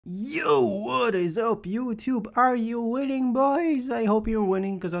Yo, what is up YouTube? Are you winning, boys? I hope you're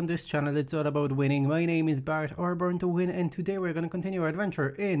winning, because on this channel it's all about winning. My name is Bart, or Born to Win, and today we're going to continue our adventure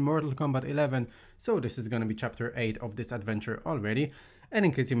in Mortal Kombat 11. So this is going to be chapter 8 of this adventure already. And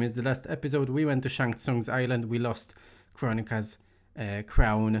in case you missed the last episode, we went to Shang Tsung's island. We lost Kronika's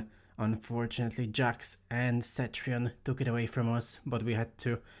crown. Unfortunately, Jax and Cetrion took it away from us, but we had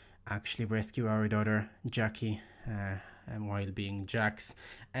to actually rescue our daughter, Jackie, and while being Jax.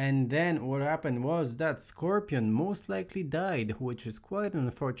 And then what happened was that Scorpion most likely died, which is quite an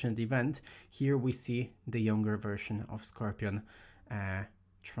unfortunate event. Here we see the younger version of Scorpion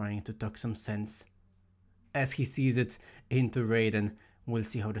trying to talk some sense as he sees it into Raiden. We'll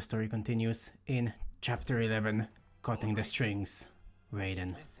see how the story continues in chapter 11, Cutting the Strings.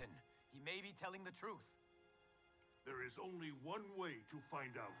 Raiden. Listen, he may be telling the truth. There is only one way to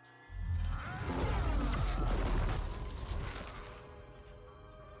find out.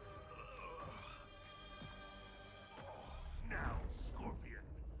 Now, Scorpion,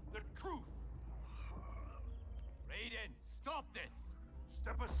 the truth! Raiden, stop this!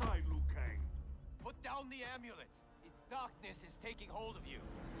 Step aside, Liu Kang. Put down the amulet. Its darkness is taking hold of you.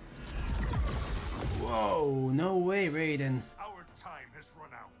 Whoa, no way, Raiden. Our time has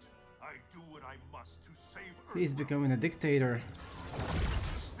run out. I do what I must to save Earth. He's becoming a dictator.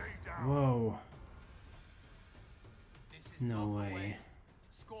 Stay down. Whoa, This is no not the way.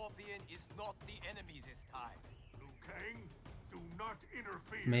 Scorpion is not the enemy this time. Liu Kang, do not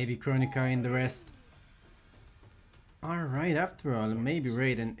interfere. Maybe Kronika and the rest. Alright, after all, maybe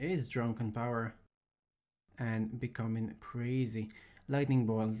Raiden is drunk on power and becoming crazy. Lightning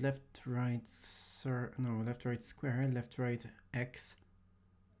ball, left, right, left, right, square, left, right, X,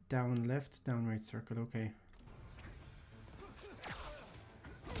 down, left, down, right, circle, okay.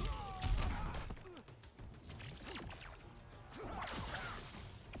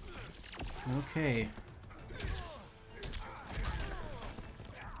 Okay.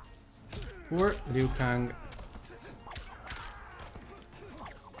 Poor Liu Kang.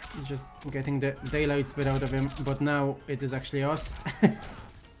 Just getting the daylight spit out of him, but now it is actually us.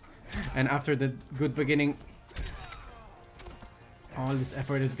 And after the good beginning, all this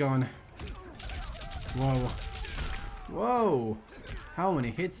effort is gone. Whoa. Whoa! How many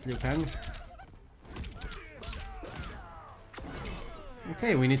hits, Liu Kang?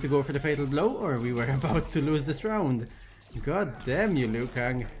 Okay, we need to go for the fatal blow, or we were about to lose this round. God damn you, Liu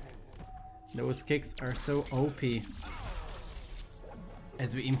Kang. Those kicks are so OP.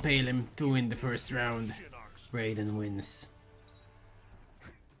 As we impale him to win the first round, Raiden wins.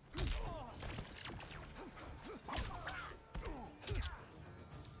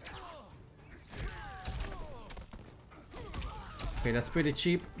 Okay, that's pretty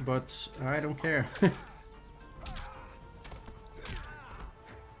cheap, but I don't care.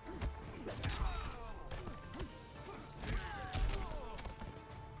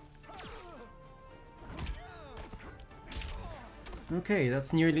 Okay,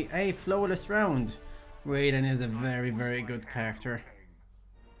 that's nearly a flawless round. Raiden is a very, very good character.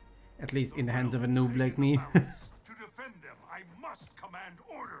 At least in the hands of a noob like me. To defend them, I must command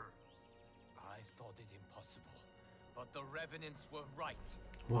order. I thought it impossible, but the Revenants were right.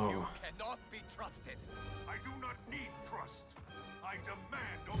 Whoa. You cannot be trusted. I do not need trust. I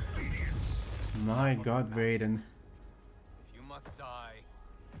demand obedience. My god, Raiden. If you must die,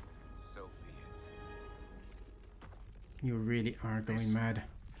 so be it. You really are going mad.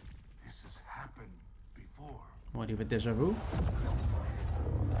 This has happened before. What, you have a deja vu?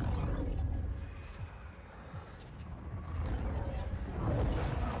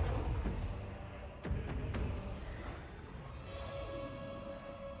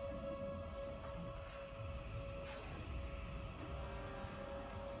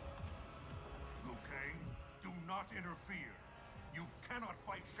 Liu Kang, do not interfere. You cannot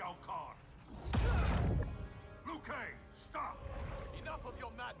fight Shao Kahn. Liu Kang, stop! Enough of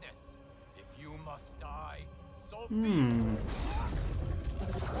your madness. If you must die, so be it.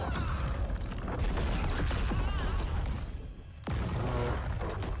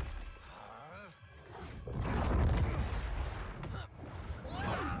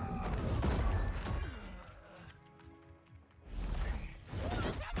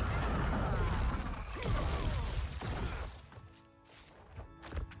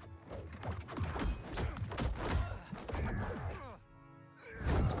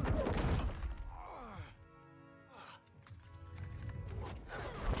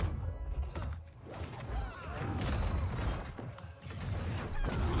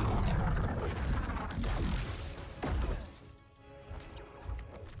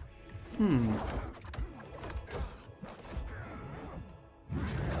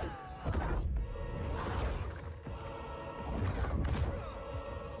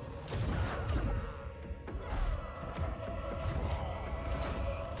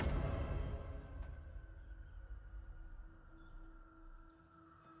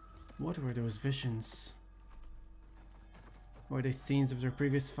 What were those visions? Were they scenes of their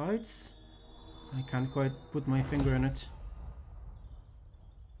previous fights? I can't quite put my finger on it.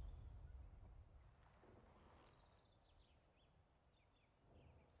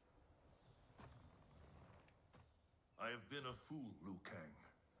 I have been a fool, Liu Kang.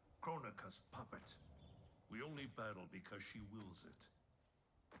 Kronika's puppet. We only battle because she wills it.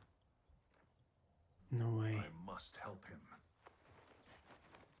 No way. I must help him.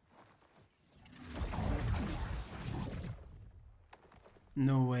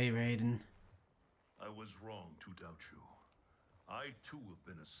 No way, Raiden. I was wrong to doubt you. I too have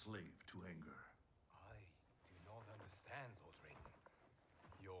been a slave to anger. I do not understand, Lord Raiden.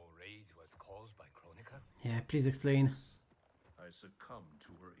 Your rage was caused by Kronika? Yeah, please explain. I succumbed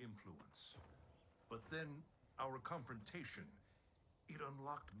to her influence. But then, our confrontation, it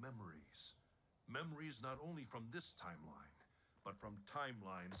unlocked memories. Memories not only from this timeline, but from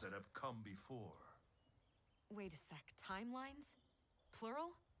timelines that have come before. Wait a sec, timelines?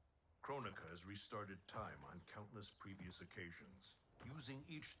 Plural? Kronika has restarted time on countless previous occasions, using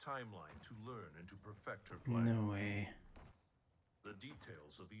each timeline to learn and to perfect her plan. No way. The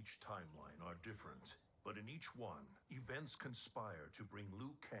details of each timeline are different, but in each one, events conspire to bring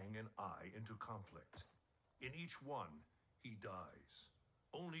Liu Kang and I into conflict. In each one, he dies.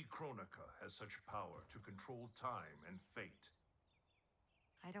 Only Kronika has such power to control time and fate.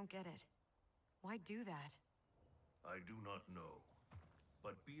 I don't get it. Why do that? I do not know.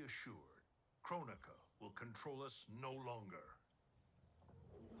 But be assured, Kronika will control us no longer.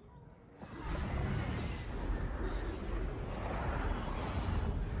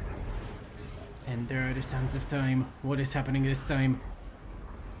 And there are the sands of time. What is happening this time?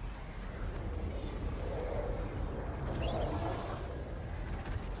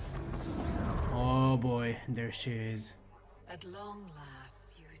 Oh boy, there she is. At long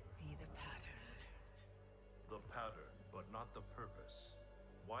last, you see the pattern. The pattern, but not the purpose.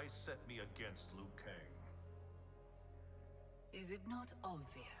 Why set me against Liu Kang? Is it not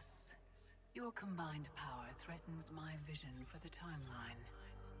obvious? Your combined power threatens my vision for the timeline.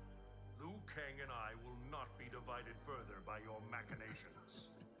 Liu Kang and I will not be divided further by your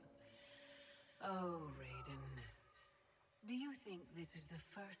machinations. Oh, Raiden. Do you think this is the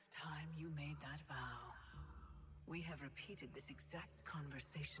first time you made that vow? We have repeated this exact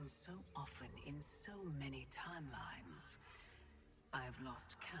conversation so often in so many timelines. I've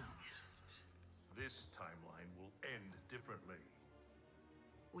lost count. This timeline will end differently.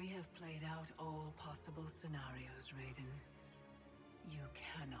 We have played out all possible scenarios, Raiden. You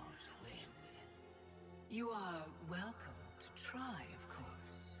cannot win. You are welcome to try, of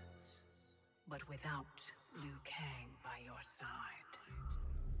course. But without Liu Kang by your side.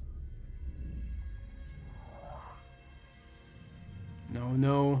 No,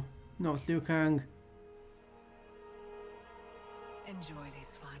 no. Not Liu Kang. Enjoy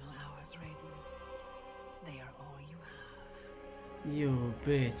these final hours, Raiden. They are all you have. You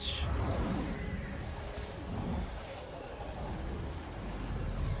bitch.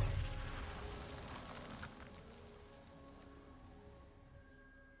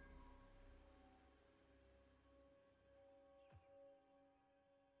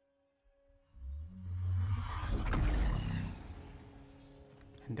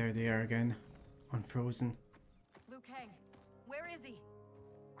 And there they are again, unfrozen. Liu Kang, where is he?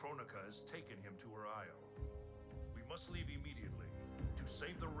 Kronika has taken him to her isle. We must leave immediately to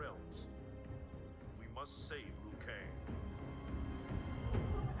save the realms. We must save Liu Kang.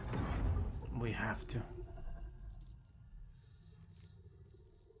 We have to.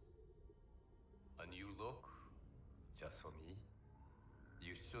 A new look? Just for me?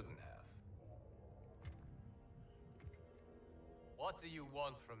 You shouldn't have. What do you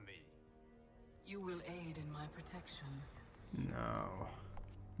want from me? You will aid in my protection. No.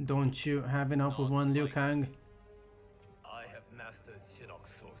 Don't you have enough of one Liu Kang? I have mastered Shinnok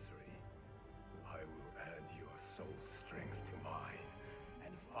sorcery. I will add your soul strength to mine,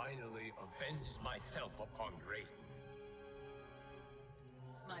 and finally avenge myself upon Raiden.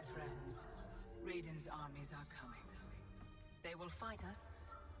 My friends, Raiden's armies are coming. They will fight us,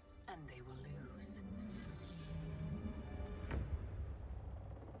 and they will lose.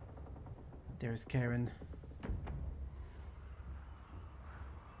 There's Karen.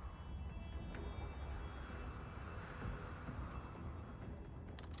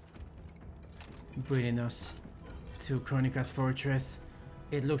 Bringing us to Kronika's fortress.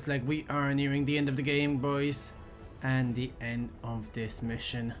 It looks like we are nearing the end of the game, boys, and the end of this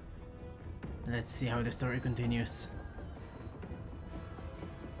mission. Let's see how the story continues.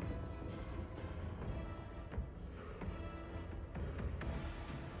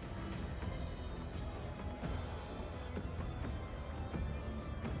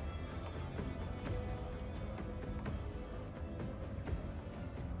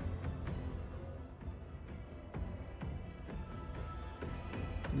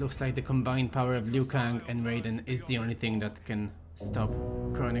 Looks like the combined power of Liu Kang and Raiden is the only thing that can stop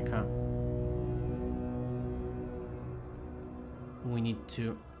Kronika. We need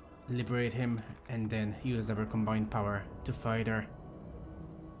to liberate him and then use our combined power to fight her.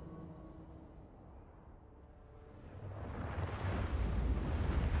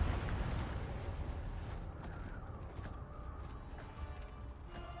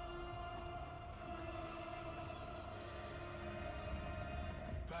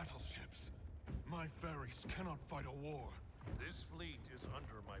 Battleships. My ferries cannot fight a war. This fleet is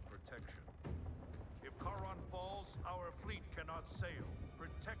under my protection. If Charon falls, our fleet cannot sail.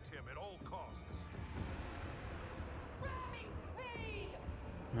 Protect him at all costs.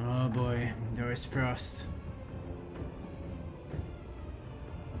 Oh boy, there is Frost.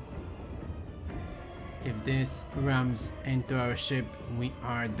 If this rams into our ship, we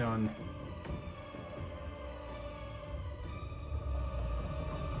are done.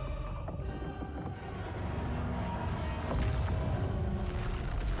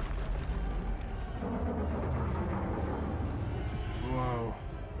 Whoa.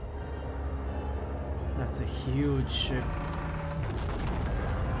 That's a huge ship.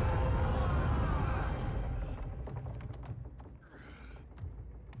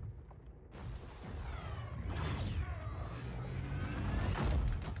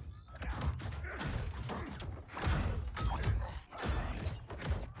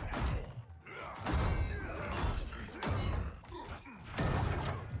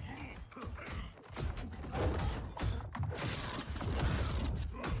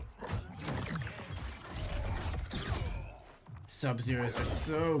 Sub-Zero is just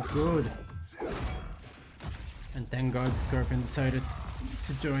so good. And thank God Scorpion decided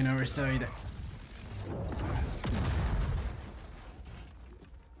to join our side.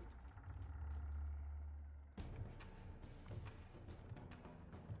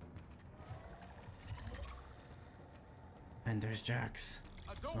 And there's Jax.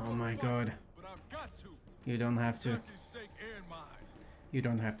 Oh my God. But I've got to. You don't have to. Turkey's sake and mine. You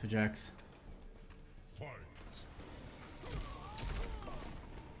don't have to, Jax. Fight.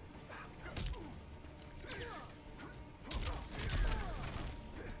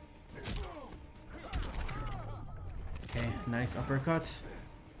 Okay, nice uppercut.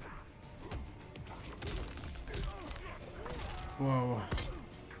 Whoa.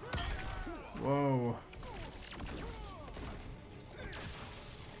 Whoa.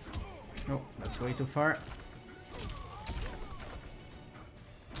 No, that's way too far.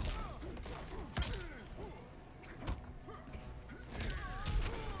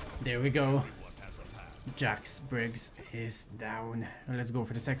 There we go. Jax Briggs is down. Let's go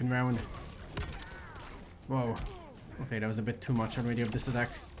for the second round. Whoa. Okay, that was a bit too much already of this attack.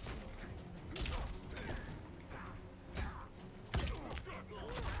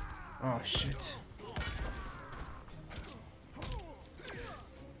 Oh shit.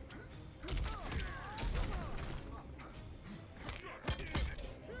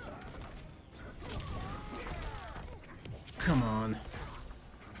 Come on.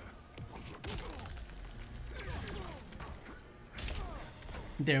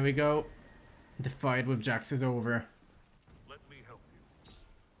 There we go. The fight with Jax is over. Let me help you.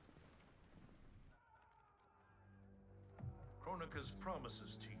 Kronika's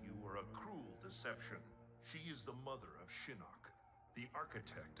promises to you are a cruel deception. She is the mother of Shinnok, the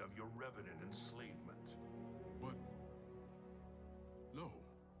architect of your revenant enslavement. But no.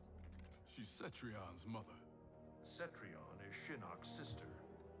 She's Cetrion's mother. Cetrion is Shinnok's sister.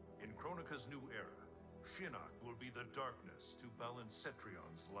 In Kronika's new era, Shinnok will be the darkness to balance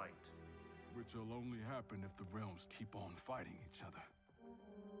Cetrion's light. Which will only happen if the realms keep on fighting each other.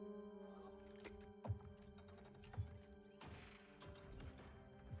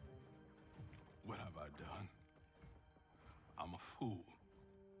 What have I done? I'm a fool.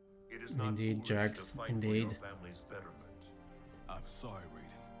 It is not Indeed, foolish Jax, to fight indeed. for your family's betterment. I'm sorry,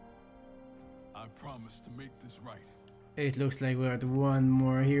 Raiden. I promise to make this right. It looks like we got one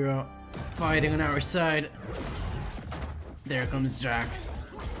more hero fighting on our side. There comes Jax.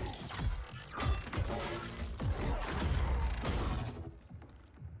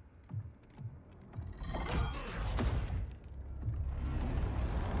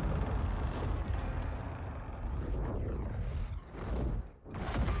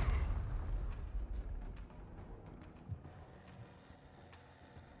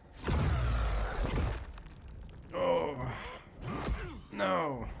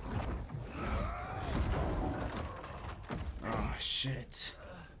 No. Oh shit.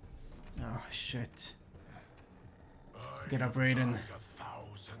 Oh shit. Get up, Raiden.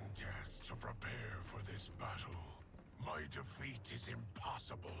 1,000 deaths to prepare for this battle. My defeat is impossible.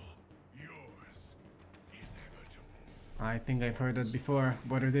 impossible. Yours, inevitable. I think I've heard that before,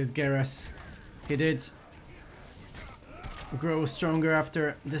 but it is Garrus. He did grow stronger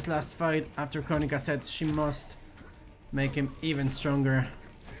after this last fight, after Kronika said she must make him even stronger.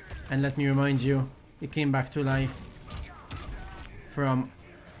 And let me remind you, he came back to life from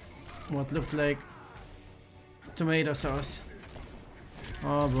what looked like tomato sauce.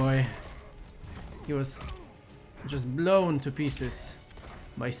 Oh boy. He was just blown to pieces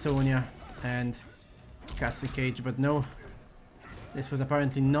by Sonya and Cassie Cage, but no, this was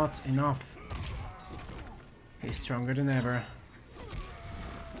apparently not enough. He's stronger than ever.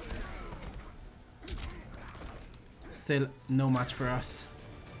 Still no match for us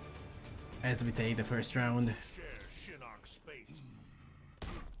as we take the first round.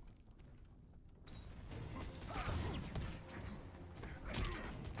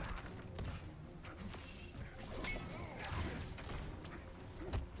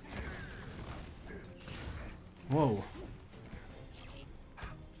 Whoa.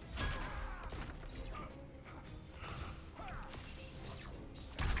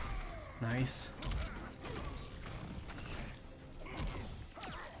 Nice.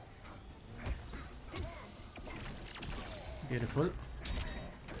 Beautiful.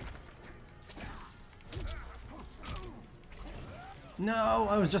 No,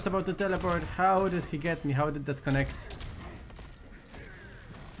 I was just about to teleport. How did he get me? How did that connect?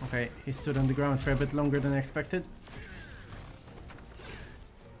 Okay, he stood on the ground for a bit longer than I expected.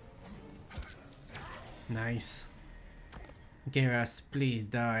 Nice. Garrus, please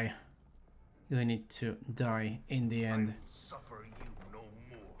die. You need to die in the end. Suffer you no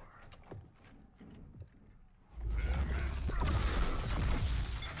more.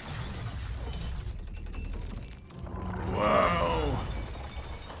 Whoa!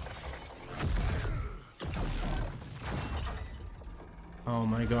 Oh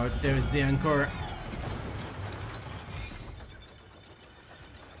my god, there's the anchor.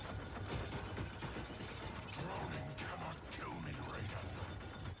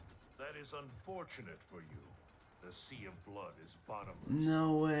 Unfortunate for you. The sea of blood is bottomless.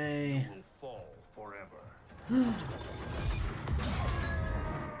 No way. You will fall forever.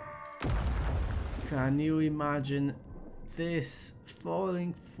 Can you imagine this?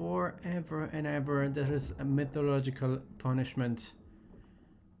 Falling forever and ever. That is a mythological punishment.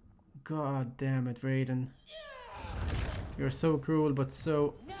 God damn it, Raiden. You're so cruel but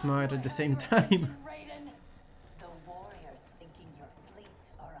so smart at the same time.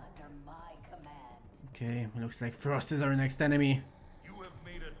 Okay, looks like Frost is our next enemy. You have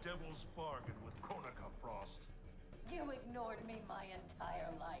made a devil's bargain with Kronika, Frost. You ignored me my entire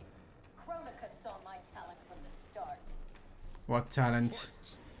life. Kronika saw my talent from the start. What talent?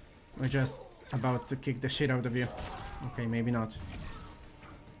 We're just about to kick the shit out of you. Okay, maybe not.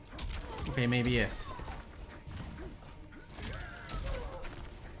 Okay, maybe yes.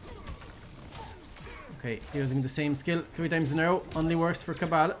 Okay, using the same skill 3 times in a row only works for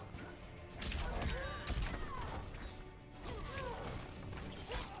Cabal.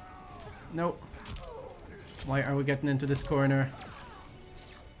 No. Why are we getting into this corner?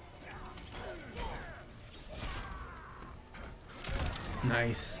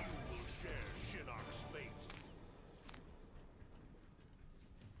 Nice.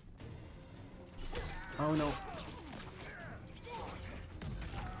 Oh no.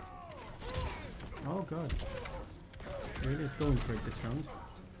 Oh god. Really is going for it this round.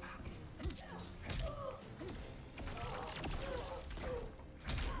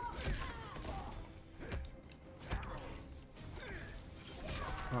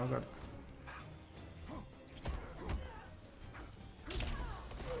 Oh god.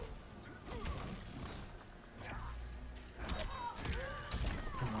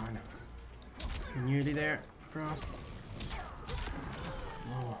 Come on. Nearly there, Frost.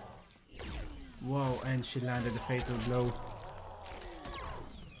 Whoa. Whoa, and she landed a fatal blow.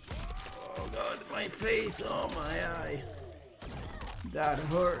 Oh god, my face, oh my eye. That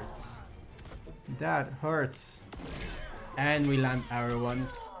hurts. That hurts. And we land our one.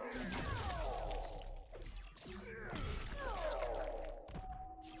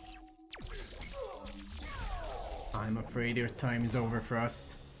 I'm afraid your time is over,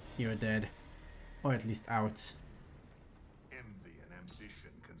 Frost. You're dead. Or at least out. Envy and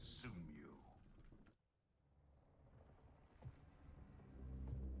ambition consume you.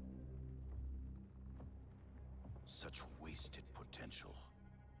 Such wasted potential.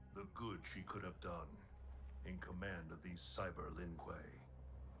 The good she could have done. In command of these cyber Linquay.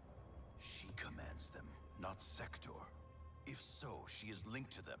 She commands them, not Sector. If so, she is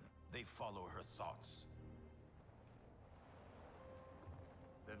linked to them. They follow her thoughts.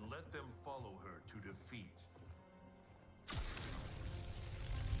 Let them follow her to defeat.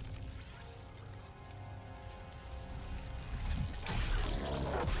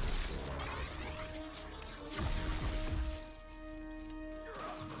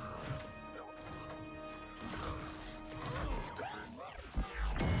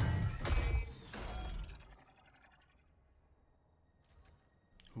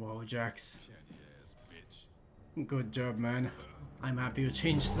 Whoa, Jax. Good job, man. I'm happy you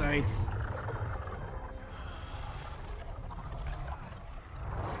changed sides.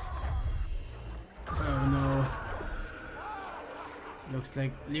 Oh no. Looks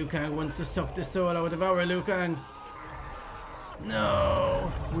like Liu Kang wants to suck the soul out of our Liu Kang.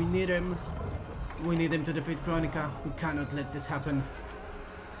 No! We need him. We need him to defeat Kronika. We cannot let this happen.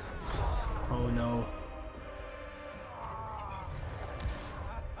 Oh no.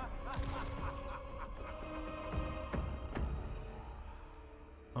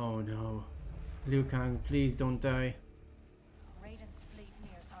 Oh no. Liu Kang, please don't die. Raiden's fleet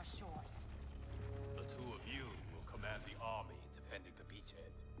nears our shores. The two of you will command the army defending the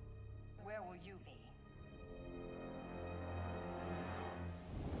beachhead. Where will you be?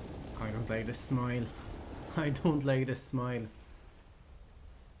 I don't like the smile. I don't like the smile.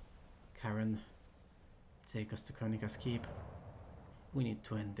 Karen, take us to Kronika's Keep. We need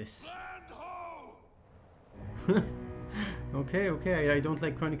to end this. Okay, okay, I don't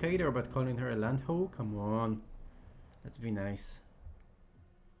like Kronika either, but calling her a land hoe? Come on. Let's be nice.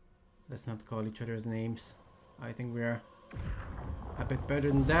 Let's not call each other's names. I think we're a bit better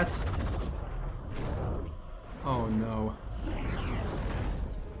than that. Oh no.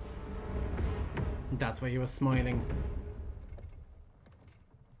 That's why he was smiling.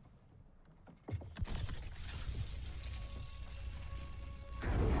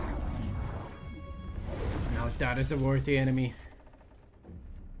 Now that is a worthy enemy.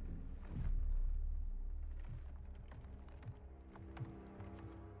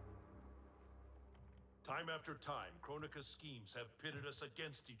 Time after time, Kronika's schemes have pitted us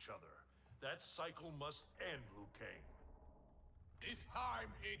against each other. That cycle must end, Liu Kang. This time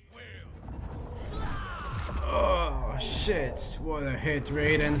it will. Oh shit, what a hit,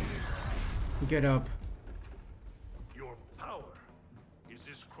 Raiden. Get up. Your power. Is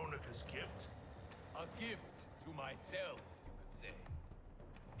this Kronika's gift? A gift to myself, you could say.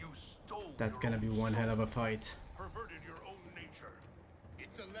 You stole That's your gonna be own one soul, hell of a fight. perverted your own nature.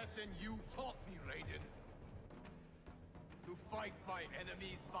 It's a lesson you taught me, Raiden. To fight my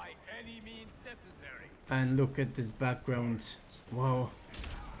enemies by any means necessary. And look at this background. Wow.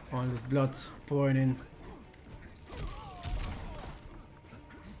 All this blood pouring in.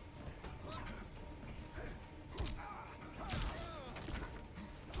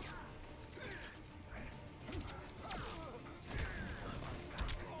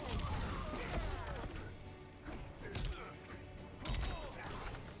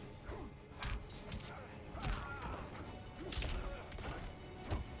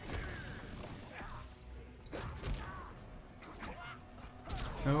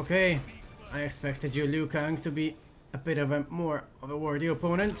 Okay, I expected you, Liu Kang, to be a bit of a more of a worthy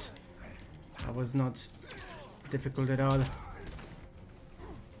opponent. That was not difficult at all.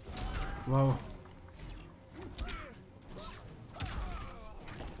 Wow.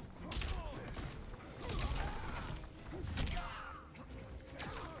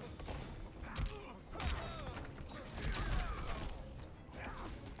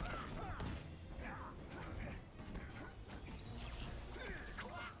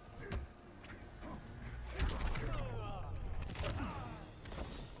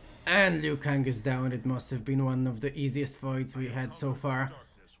 And Liu Kang is down. It must have been one of the easiest fights we had so far,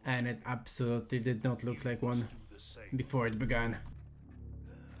 and it absolutely did not look like one before it began.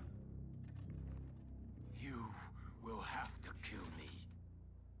 You will have to kill me.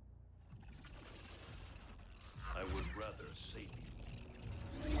 I would rather save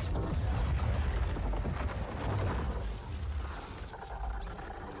you.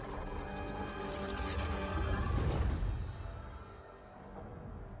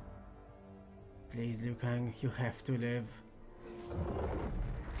 Please, Liu Kang, you have to live.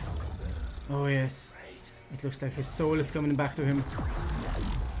 Oh yes, it looks like his soul is coming back to him.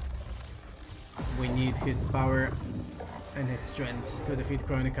 We need his power and his strength to defeat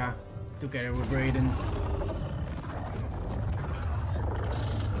Kronika together with Raiden.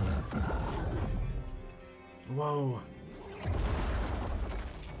 Whoa.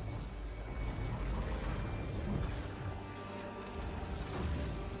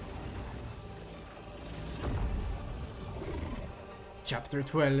 Chapter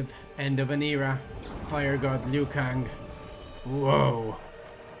 12, End of an Era, Fire God Liu Kang. Whoa.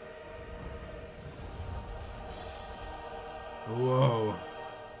 Whoa.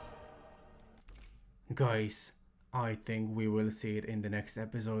 Guys, I think we will see it in the next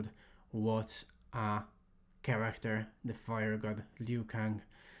episode. What a character, the fire god Liu Kang.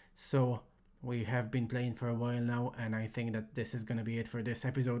 So we have been playing for a while now, and I think that this is gonna be it for this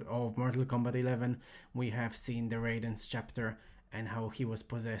episode of Mortal Kombat 11. We have seen the Raiden's chapter and how he was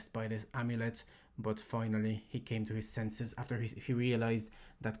possessed by this amulet, but finally he came to his senses after he realized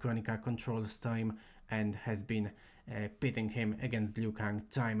that Kronika controls time and has been pitting him against Liu Kang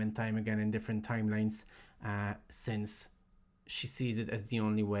time and time again in different timelines, since she sees it as the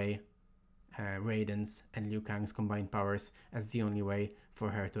only way, Raiden's and Liu Kang's combined powers as the only way for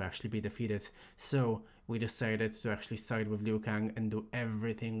her to actually be defeated. So we decided to actually side with Liu Kang and do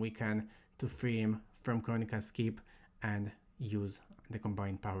everything we can to free him from Kronika's keep and use the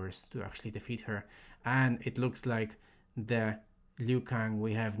combined powers to actually defeat her. And it looks like the Liu Kang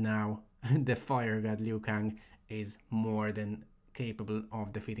we have now, the fire god Liu Kang, is more than capable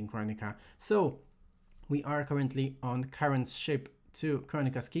of defeating Kronika. So we are currently on Karen's ship to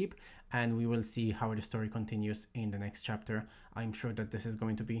Kronika's keep, and we will see how the story continues in the next chapter. I'm sure that this is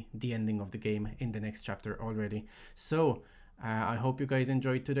going to be the ending of the game in the next chapter already. So I hope you guys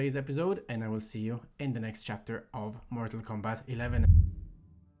enjoyed today's episode, and I will see you in the next chapter of Mortal Kombat 11.